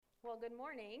Well, good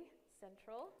morning,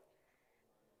 Central.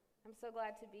 I'm so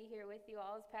glad to be here with you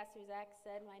all. As Pastor Zach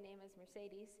said, my name is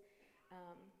Mercedes.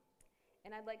 And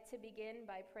I'd like to begin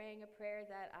by praying a prayer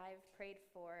that I've prayed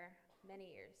for many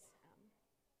years.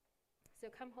 So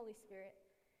come, Holy Spirit,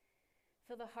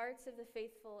 fill the hearts of the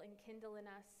faithful and kindle in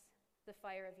us the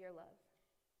fire of your love.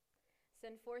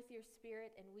 Send forth your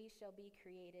Spirit, and we shall be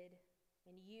created,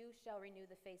 and you shall renew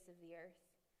the face of the earth.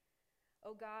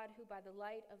 O God, who by the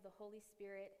light of the Holy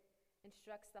Spirit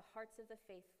instructs the hearts of the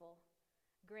faithful,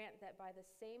 grant that by the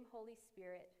same Holy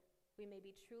Spirit we may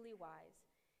be truly wise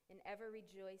and ever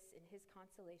rejoice in his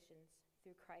consolations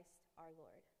through Christ our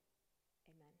Lord.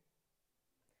 Amen.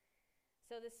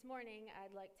 So this morning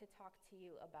I'd like to talk to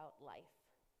you about life.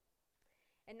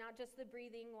 And not just the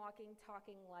breathing, walking,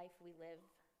 talking life we live.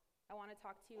 I want to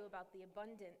talk to you about the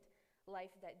abundant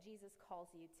life that Jesus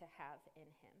calls you to have in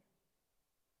him.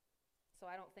 So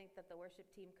I don't think that the worship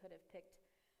team could have picked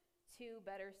two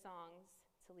better songs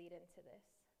to lead into this.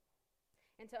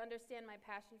 And to understand my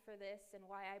passion for this and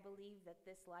why I believe that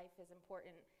this life is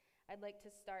important, I'd like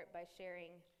to start by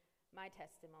sharing my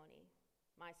testimony,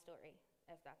 my story,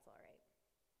 if that's all right.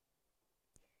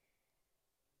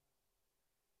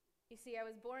 You see, I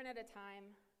was born at a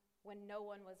time when no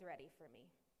one was ready for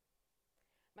me.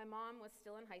 My mom was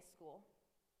still in high school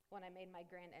when I made my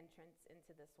grand entrance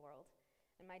into this world,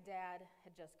 and my dad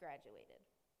had just graduated.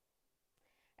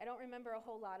 I don't remember a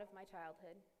whole lot of my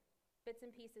childhood. Bits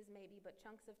and pieces maybe, but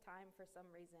chunks of time for some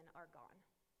reason are gone.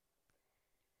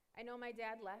 I know my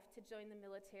dad left to join the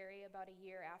military about a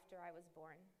year after I was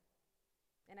born.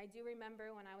 And I do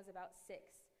remember when I was about 6,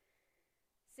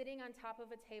 sitting on top of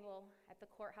a table at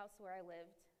the courthouse where I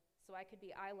lived so I could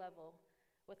be eye level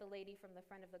with a lady from the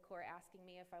front of the court asking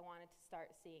me if I wanted to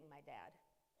start seeing my dad.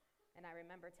 And I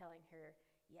remember telling her,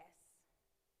 yes.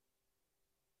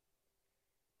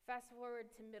 Fast forward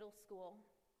to middle school,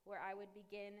 where I would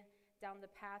begin down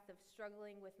the path of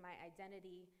struggling with my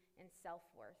identity and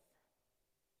self-worth.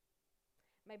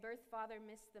 My birth father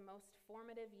missed the most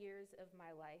formative years of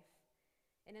my life,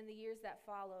 and in the years that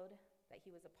followed, that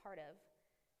he was a part of,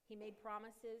 he made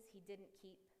promises he didn't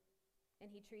keep, and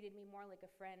he treated me more like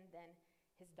a friend than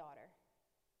his daughter.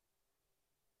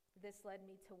 This led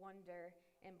me to wonder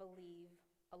and believe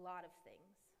a lot of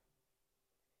things.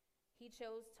 He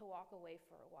chose to walk away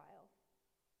for a while.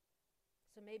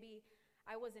 So maybe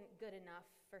I wasn't good enough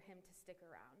for him to stick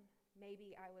around.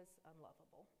 Maybe I was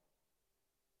unlovable.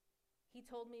 He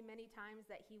told me many times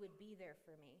that he would be there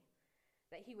for me,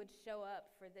 that he would show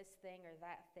up for this thing or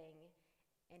that thing,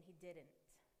 and he didn't.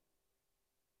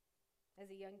 As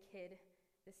a young kid,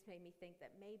 this made me think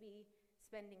that maybe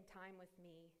spending time with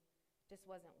me just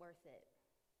wasn't worth it.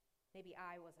 Maybe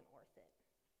I wasn't worth it.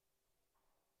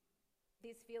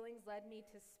 These feelings led me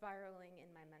to spiraling in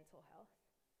my mental health.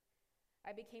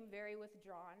 I became very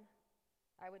withdrawn.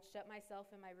 I would shut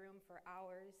myself in my room for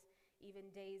hours,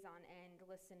 even days on end,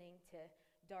 listening to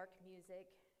dark music,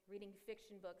 reading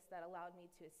fiction books that allowed me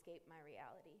to escape my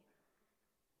reality.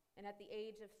 And at the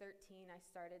age of 13, I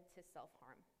started to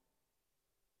self-harm.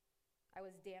 I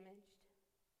was damaged,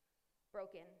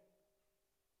 broken.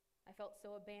 I felt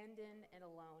so abandoned and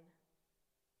alone.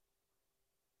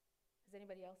 Has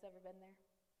anybody else ever been there?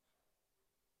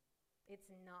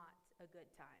 It's not a good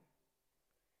time.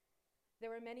 There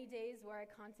were many days where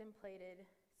I contemplated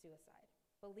suicide,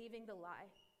 believing the lie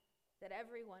that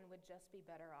everyone would just be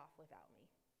better off without me.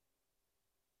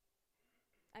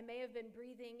 I may have been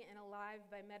breathing and alive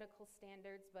by medical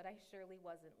standards, but I surely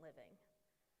wasn't living.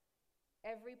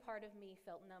 Every part of me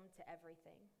felt numb to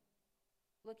everything.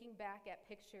 Looking back at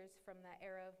pictures from that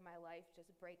era of my life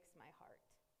just breaks my heart.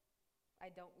 I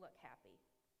don't look happy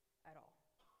at all.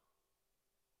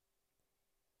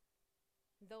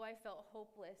 Though I felt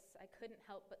hopeless, I couldn't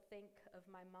help but think of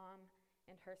my mom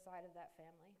and her side of that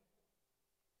family.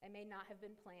 It may not have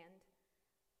been planned,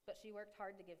 but she worked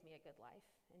hard to give me a good life,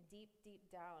 and deep, deep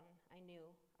down, I knew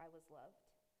I was loved.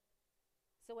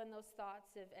 So when those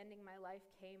thoughts of ending my life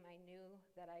came, I knew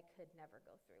that I could never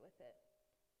go through with it,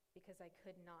 because I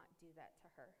could not do that to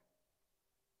her.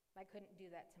 I couldn't do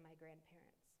that to my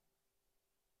grandparents.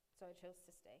 So I chose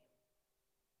to stay.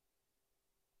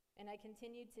 And I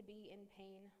continued to be in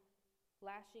pain,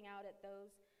 lashing out at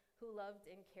those who loved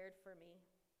and cared for me.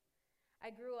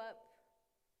 I grew up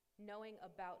knowing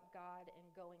about God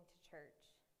and going to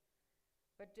church.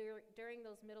 But during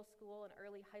those middle school and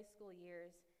early high school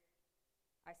years,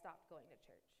 I stopped going to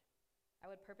church. I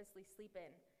would purposely sleep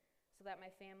in so that my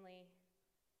family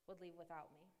would leave without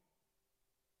me.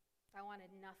 I wanted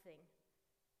nothing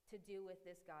to do with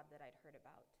this God that I'd heard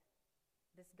about.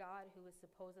 This God who was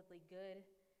supposedly good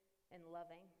and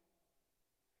loving.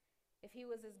 If he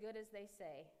was as good as they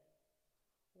say,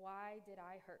 why did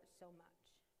I hurt so much?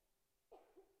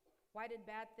 Why did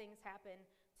bad things happen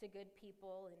to good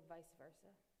people and vice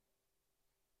versa?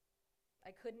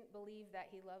 I couldn't believe that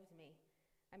he loved me.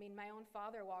 I mean, my own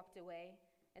father walked away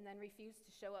and then refused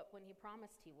to show up when he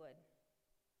promised he would.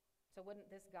 So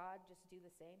wouldn't this God just do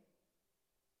the same?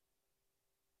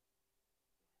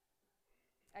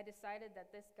 I decided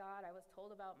that this God I was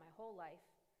told about my whole life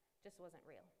just wasn't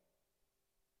real.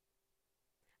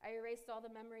 I erased all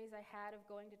the memories I had of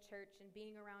going to church and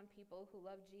being around people who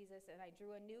loved Jesus, and I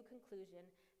drew a new conclusion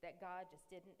that God just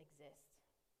didn't exist.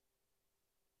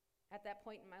 At that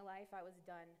point in my life, I was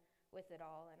done with it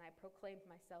all, and I proclaimed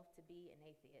myself to be an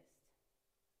atheist.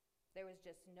 There was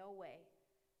just no way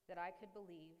that I could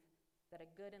believe that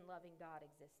a good and loving God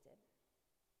existed.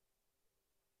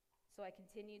 So I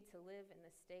continued to live in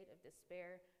this state of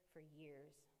despair for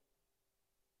years.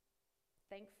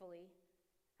 Thankfully,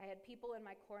 I had people in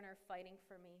my corner fighting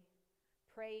for me,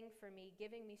 praying for me,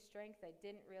 giving me strength I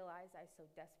didn't realize I so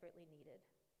desperately needed.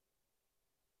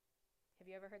 Have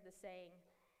you ever heard the saying,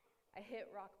 I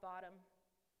hit rock bottom,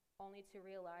 only to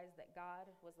realize that God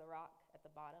was the rock at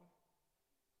the bottom?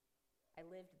 I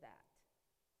lived that.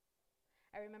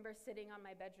 I remember sitting on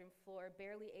my bedroom floor,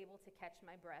 barely able to catch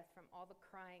my breath from all the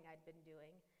crying I'd been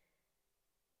doing.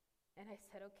 And I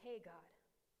said, okay, God,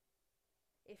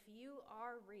 if you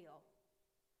are real,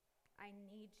 I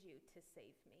need you to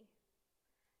save me.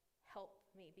 Help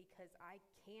me, because I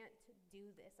can't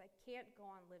do this. I can't go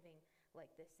on living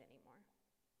like this anymore.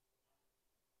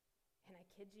 And I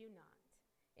kid you not,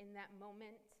 in that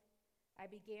moment, I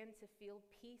began to feel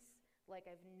peace like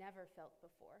I've never felt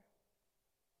before.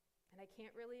 And I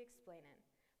can't really explain it,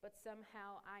 but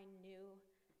somehow I knew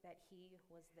that he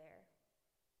was there.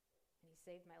 And he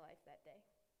saved my life that day.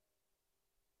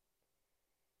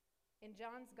 In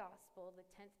John's Gospel, the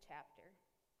 10th chapter,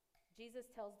 Jesus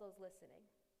tells those listening,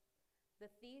 the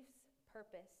thief's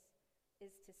purpose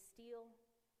is to steal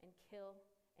and kill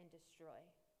and destroy.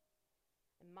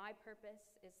 And my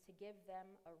purpose is to give them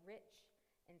a rich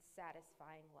and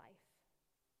satisfying life.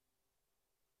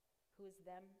 Who is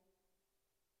them?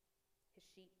 His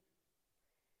sheep,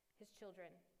 his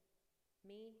children,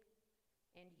 me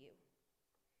and you.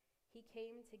 He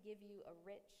came to give you a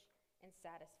rich and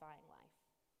satisfying life.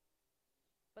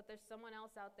 But there's someone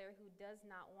else out there who does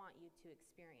not want you to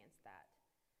experience that.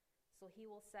 So he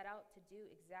will set out to do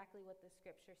exactly what the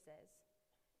scripture says,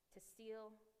 to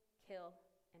steal, kill,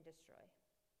 and destroy.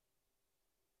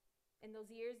 In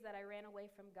those years that I ran away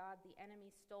from God, the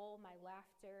enemy stole my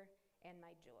laughter and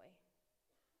my joy.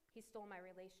 He stole my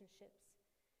relationships.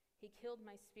 He killed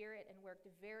my spirit and worked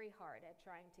very hard at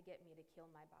trying to get me to kill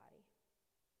my body.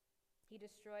 He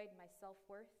destroyed my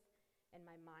self-worth and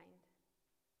my mind.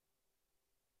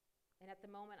 And at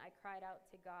the moment I cried out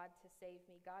to God to save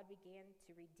me, God began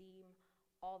to redeem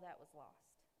all that was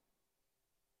lost.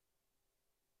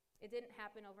 It didn't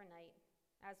happen overnight.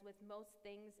 As with most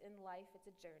things in life, it's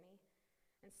a journey.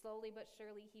 And slowly but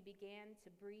surely, he began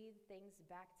to breathe things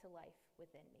back to life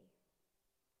within me.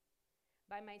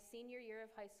 By my senior year of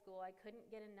high school, I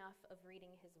couldn't get enough of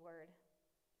reading his word.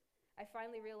 I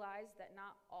finally realized that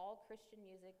not all Christian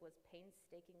music was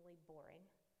painstakingly boring.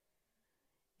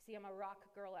 See, I'm a rock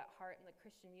girl at heart, and the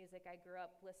Christian music I grew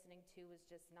up listening to was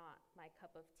just not my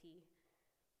cup of tea.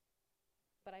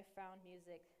 But I found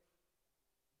music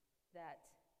that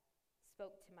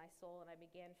spoke to my soul, and I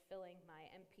began filling my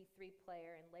MP3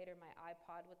 player and later my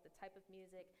iPod with the type of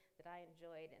music that I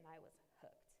enjoyed, and I was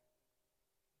hooked.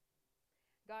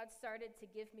 God started to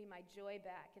give me my joy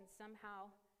back, and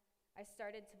somehow I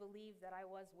started to believe that I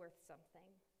was worth something,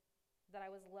 that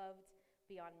I was loved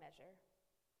beyond measure.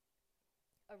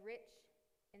 A rich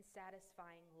and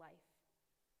satisfying life.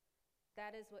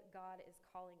 That is what God is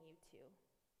calling you to.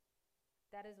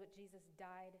 That is what Jesus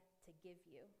died to give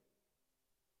you.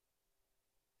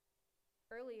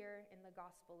 Earlier in the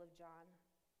Gospel of John,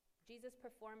 Jesus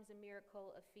performs a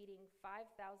miracle of feeding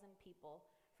 5,000 people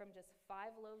from just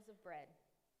 5 loaves of bread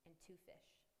and 2 fish.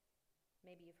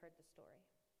 Maybe you've heard the story.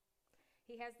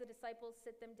 He has the disciples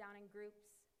sit them down in groups,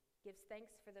 gives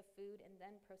thanks for the food, and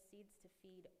then proceeds to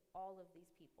feed all of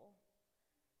these people.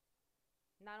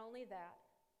 Not only that,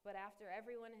 but after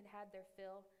everyone had had their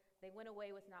fill, they went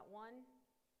away with not 1,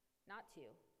 not 2,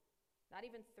 not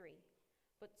even 3,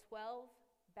 but 12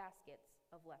 baskets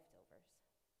of leftovers.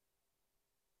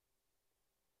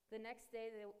 The next day,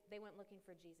 they went looking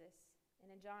for Jesus, and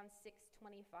in John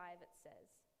 6:25 it says,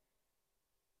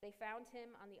 they found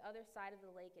him on the other side of the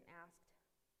lake and asked,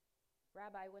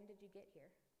 "Rabbi, when did you get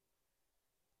here?"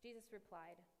 Jesus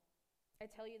replied, "I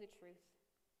tell you the truth.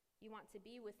 You want to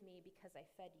be with me because I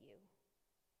fed you,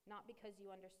 not because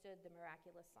you understood the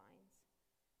miraculous signs.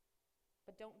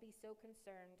 But don't be so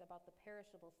concerned about the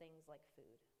perishable things like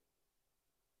food.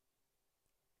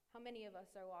 How many of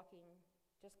us are walking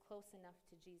just close enough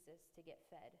to Jesus to get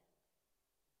fed,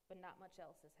 but not much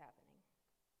else is happening?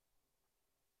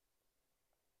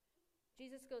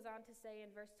 Jesus goes on to say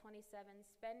in verse 27,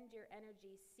 "Spend your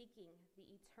energy seeking the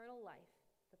eternal life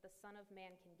that the Son of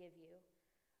Man can give you,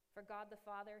 for God the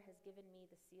Father has given me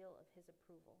the seal of his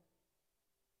approval."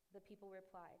 The people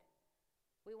replied,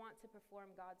 "We want to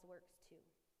perform God's works too.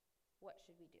 What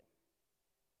should we do?"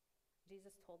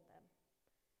 Jesus told them,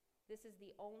 "This is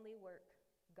the only work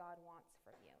God wants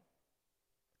from you.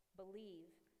 Believe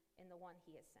in the one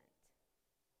he has sent."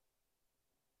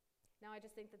 Now, I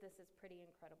just think that this is pretty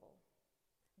incredible.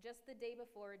 Just the day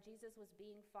before, Jesus was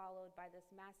being followed by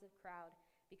this massive crowd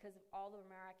because of all the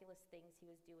miraculous things he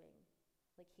was doing,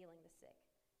 like healing the sick.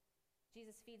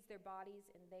 Jesus feeds their bodies,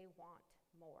 and they want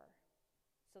more.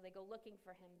 So they go looking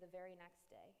for him the very next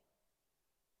day.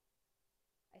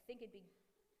 I think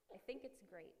it's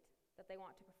great that they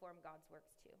want to perform God's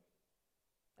works too.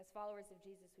 As followers of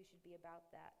Jesus, we should be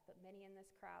about that. But many in this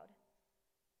crowd,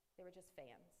 they were just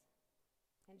fans.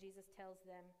 And Jesus tells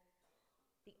them,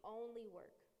 the only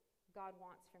work God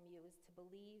wants from you is to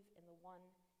believe in the one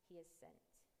he has sent.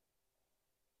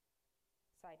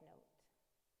 Side note,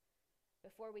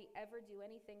 before we ever do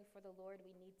anything for the Lord,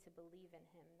 we need to believe in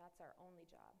him. That's our only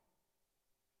job.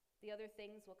 The other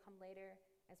things will come later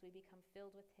as we become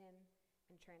filled with him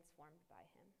and transformed by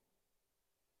him.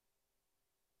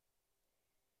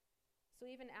 So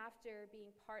even after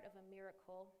being part of a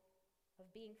miracle,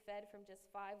 of being fed from just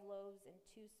 5 loaves and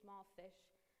 2 small fish,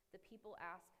 the people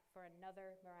asked for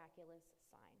another miraculous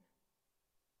sign.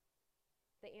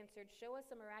 They answered, "Show us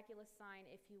a miraculous sign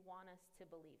if you want us to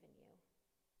believe in you.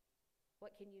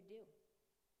 What can you do?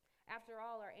 After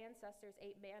all, our ancestors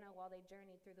ate manna while they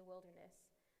journeyed through the wilderness.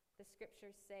 The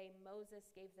scriptures say Moses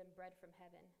gave them bread from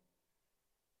heaven."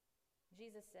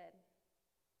 Jesus said,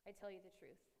 "I tell you the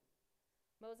truth.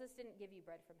 Moses didn't give you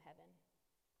bread from heaven.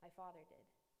 My Father did.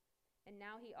 And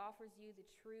now he offers you the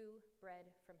true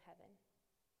bread from heaven.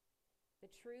 The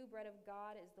true bread of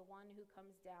God is the one who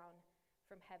comes down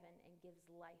from heaven and gives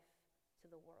life to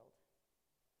the world."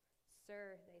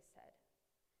 "Sir," they said,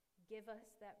 "give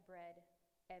us that bread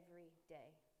every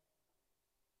day."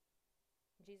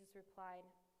 Jesus replied,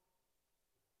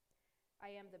 "I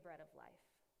am the bread of life.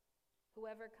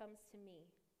 Whoever comes to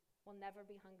me will never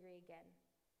be hungry again.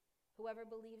 Whoever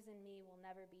believes in me will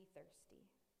never be thirsty."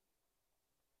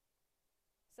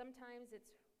 Sometimes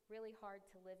it's really hard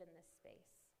to live in this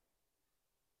space.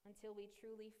 Until we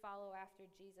truly follow after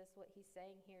Jesus, what he's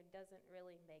saying here doesn't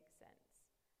really make sense.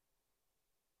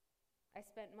 I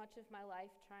spent much of my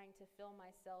life trying to fill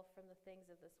myself from the things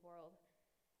of this world,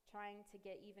 trying to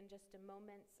get even just a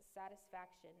moment's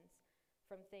satisfactions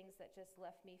from things that just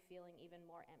left me feeling even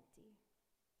more empty,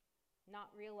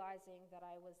 not realizing that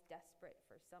I was desperate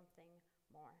for something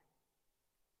more.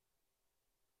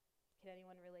 Can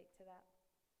anyone relate to that?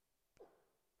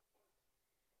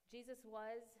 Jesus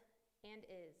was and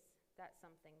is that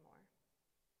something more.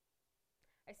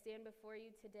 I stand before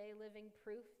you today living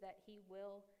proof that he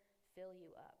will fill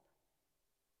you up.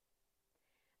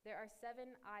 There are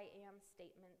 7 I am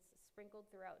statements sprinkled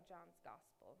throughout John's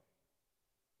gospel.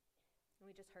 And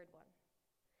we just heard one.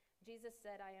 Jesus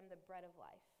said, "I am the bread of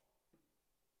life."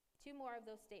 2 more of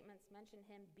those statements mention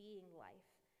him being life.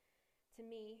 To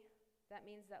me, that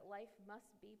means that life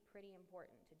must be pretty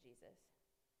important to Jesus.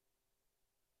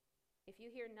 If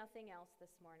you hear nothing else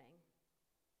this morning,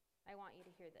 I want you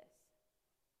to hear this.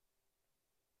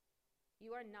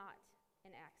 You are not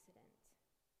an accident.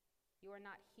 You are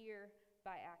not here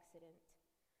by accident.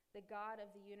 The God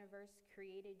of the universe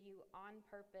created you on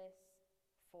purpose,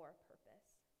 for purpose.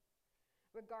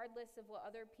 Regardless of what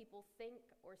other people think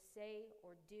or say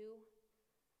or do,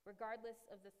 regardless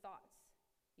of the thoughts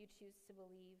you choose to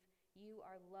believe, you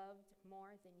are loved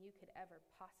more than you could ever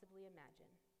possibly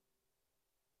imagine.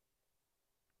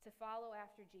 To follow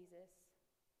after Jesus,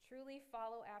 truly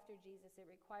follow after Jesus, it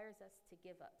requires us to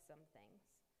give up some things.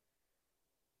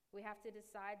 We have to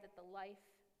decide that the life,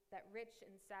 that rich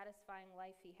and satisfying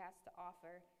life he has to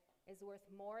offer, is worth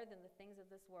more than the things of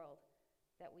this world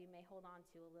that we may hold on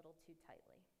to a little too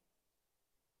tightly.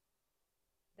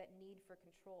 That need for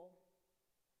control,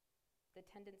 the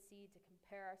tendency to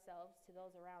compare ourselves to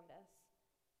those around us,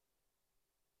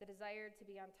 the desire to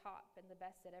be on top and the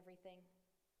best at everything,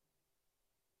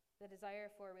 the desire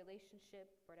for a relationship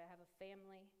or to have a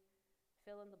family,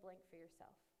 fill in the blank for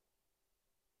yourself.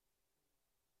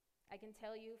 I can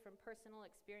tell you from personal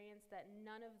experience that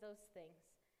none of those things,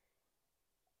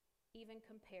 even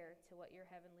compare to what your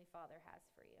Heavenly Father has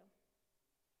for you.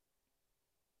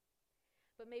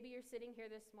 But maybe you're sitting here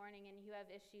this morning and you have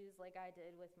issues like I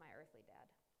did with my earthly dad.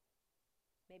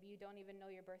 Maybe you don't even know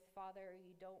your birth father, or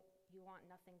you want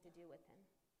nothing to do with him.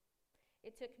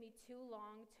 It took me too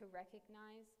long to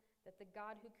recognize that the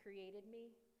God who created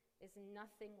me is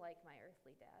nothing like my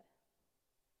earthly dad.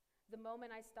 The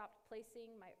moment I stopped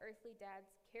placing my earthly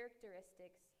dad's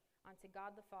characteristics onto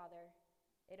God the Father,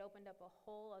 it opened up a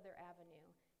whole other avenue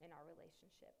in our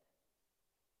relationship.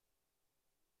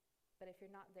 But if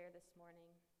you're not there this morning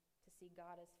to see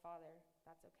God as Father,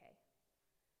 that's okay.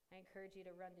 I encourage you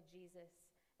to run to Jesus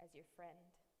as your friend.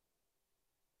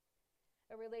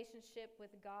 A relationship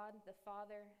with God the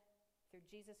Father through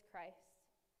Jesus Christ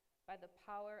by the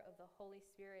power of the Holy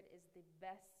Spirit is the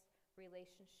best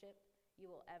relationship you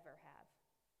will ever have.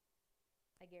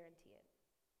 I guarantee it.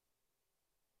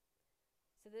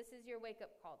 So this is your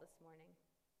wake-up call this morning.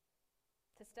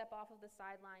 To step off of the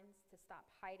sidelines, to stop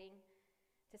hiding,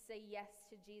 to say yes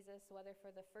to Jesus, whether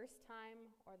for the first time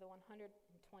or the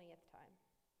 120th time.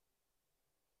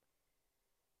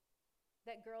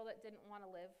 That girl that didn't want to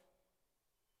live,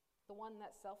 the one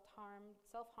that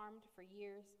self-harmed for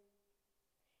years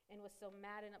and was so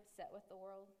mad and upset with the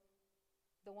world,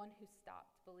 the one who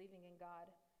stopped believing in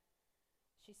God,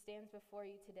 she stands before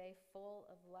you today full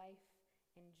of life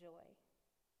and joy.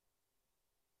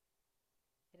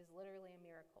 It is literally a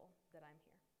miracle that I'm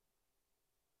here.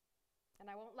 And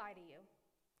I won't lie to you.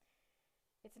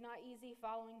 It's not easy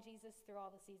following Jesus through all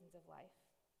the seasons of life,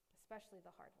 especially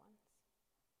the hard ones.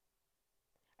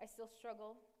 I still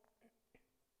struggle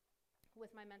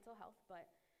with my mental health, but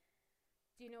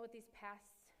do you know what these past,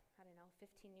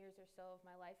 15 years or so of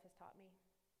my life has taught me?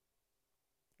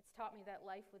 It's taught me that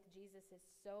life with Jesus is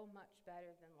so much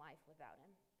better than life without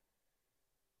him.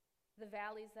 The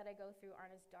valleys that I go through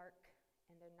aren't as dark,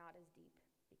 and they're not as deep.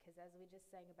 Because as we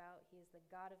just sang about, he is the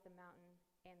God of the mountain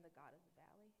and the God of the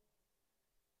valley.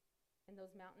 And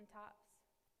those mountaintops,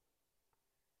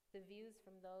 the views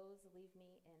from those leave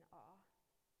me in awe.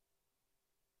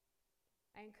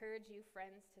 I encourage you,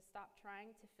 friends, to stop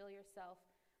trying to fill yourself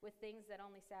with things that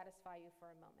only satisfy you for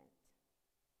a moment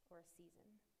or a season.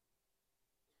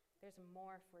 There's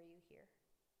more for you here.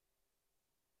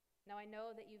 Now, I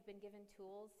know that you've been given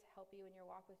tools to help you in your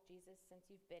walk with Jesus since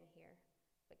you've been here.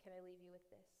 But can I leave you with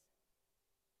this?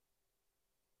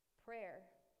 Prayer,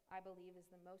 I believe, is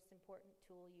the most important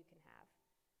tool you can have.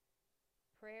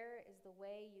 Prayer is the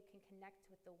way you can connect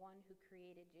with the one who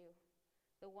created you,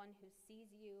 the one who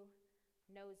sees you,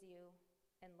 knows you,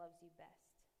 and loves you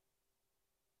best.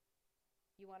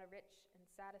 You want a rich and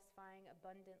satisfying,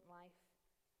 abundant life?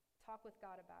 Talk with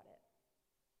God about it.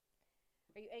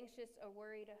 Are you anxious or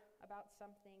worried about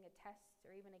something, a test,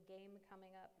 or even a game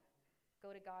coming up?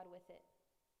 Go to God with it.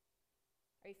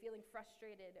 Are you feeling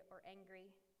frustrated or angry?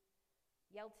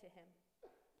 Yell to him.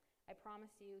 I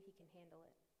promise you, he can handle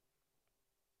it.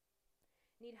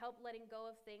 Need help letting go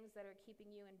of things that are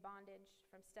keeping you in bondage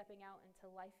from stepping out into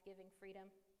life-giving freedom?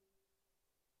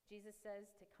 Jesus says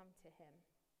to come to him.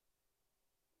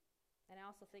 And I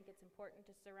also think it's important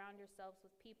to surround yourselves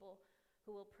with people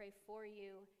who will pray for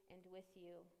you and with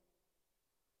you.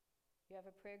 You have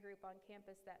a prayer group on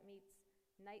campus that meets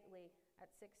nightly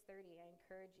at 6:30. I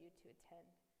encourage you to attend.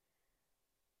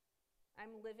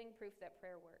 I'm living proof that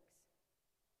prayer works,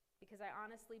 because I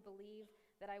honestly believe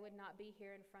that I would not be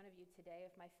here in front of you today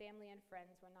if my family and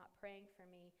friends were not praying for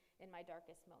me in my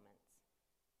darkest moments.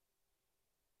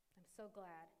 I'm so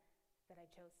glad that I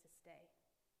chose to stay.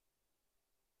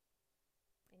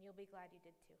 And you'll be glad you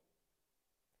did too.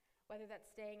 Whether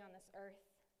that's staying on this earth,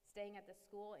 staying at the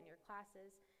school, in your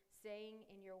classes, staying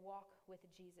in your walk with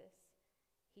Jesus,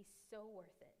 he's so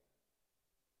worth it,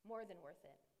 more than worth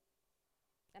it.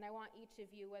 And I want each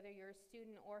of you, whether you're a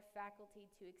student or faculty,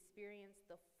 to experience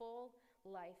the full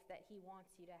life that he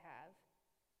wants you to have.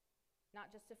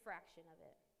 Not just a fraction of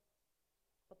it,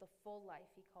 but the full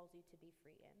life he calls you to be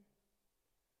free in.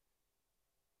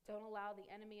 Don't allow the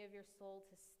enemy of your soul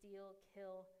to steal,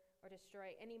 kill, or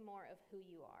destroy any more of who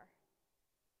you are.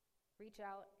 Reach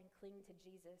out and cling to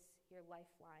Jesus, your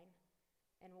lifeline,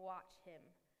 and watch him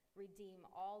redeem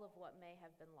all of what may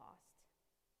have been lost.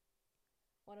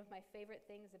 One of my favorite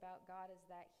things about God is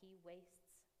that he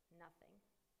wastes nothing.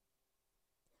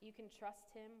 You can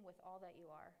trust him with all that you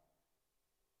are.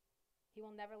 He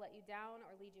will never let you down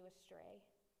or lead you astray.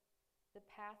 The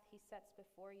path he sets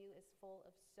before you is full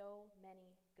of so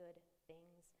many good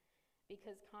things,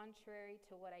 because contrary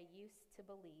to what I used to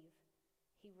believe,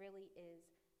 he really is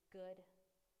good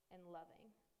and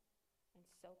loving and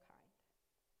so kind.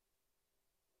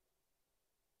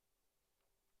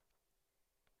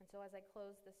 And And so as I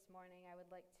close this morning, I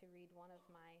would like to read one of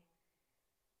my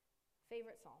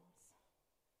favorite Psalms,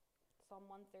 Psalm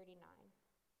 139.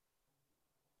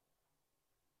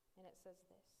 And it says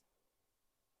this: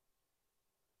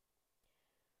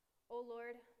 O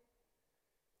Lord,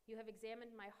 you have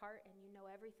examined my heart, and you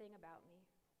know everything about me.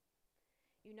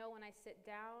 You know when I sit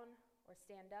down or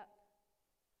stand up.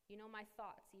 You know my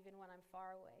thoughts even when I'm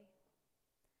far away.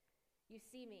 You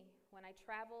see me when I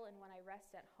travel and when I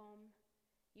rest at home.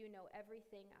 You know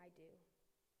everything I do.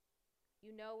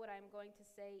 You know what I'm going to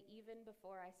say even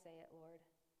before I say it, Lord.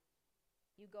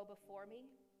 You go before me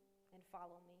and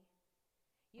follow me.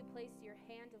 You place your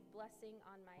hand of blessing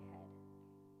on my head.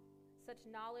 Such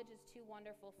knowledge is too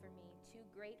wonderful for me, too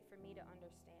great for me to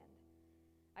understand.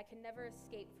 I can never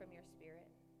escape from your spirit.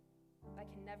 I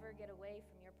can never get away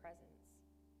from your presence.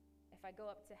 If I go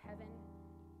up to heaven,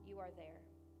 you are there.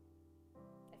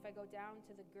 If I go down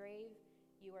to the grave,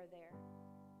 you are there.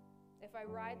 If I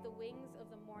ride the wings of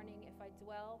the morning, if I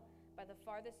dwell by the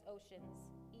farthest oceans,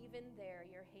 even there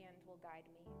your hand will guide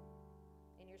me,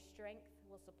 and your strength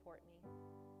will support me.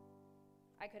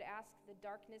 I could ask the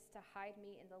darkness to hide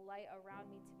me and the light around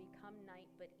me to become night,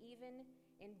 but even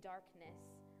in darkness,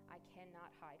 I cannot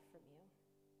hide from you.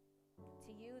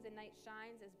 To you, the night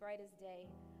shines as bright as day.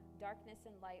 Darkness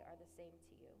and light are the same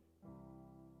to you.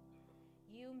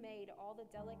 You made all the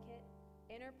delicate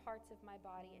inner parts of my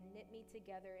body and knit me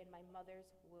together in my mother's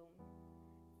womb.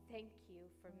 Thank you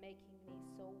for making me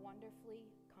so wonderfully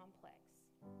complex.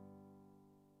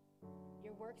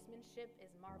 Your workmanship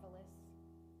is marvelous.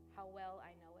 How well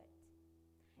I know it.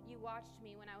 You watched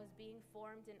me when I was being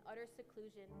formed in utter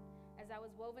seclusion. As I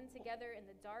was woven together in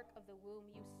the dark of the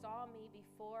womb, you saw me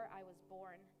before I was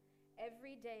born.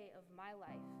 Every day of my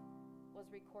life was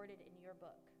recorded in your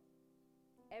book.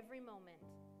 Every moment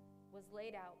was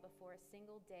laid out before a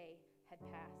single day had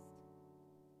passed.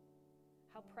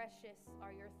 How precious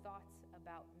are your thoughts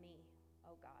about me,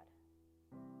 O God.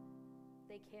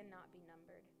 They cannot be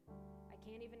numbered. I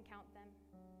can't even count them.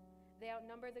 They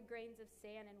outnumber the grains of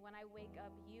sand, and when I wake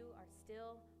up, you are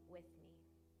still with me.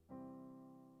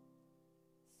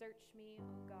 Search me,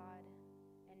 O God,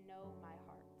 and know my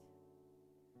heart.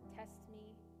 Test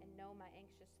me and know my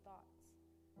anxious thoughts.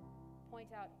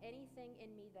 Point out anything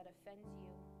in me that offends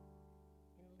you,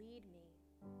 and lead me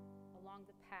along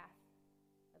the path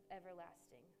of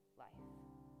everlasting life.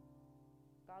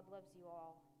 God loves you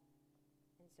all,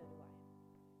 and so do I.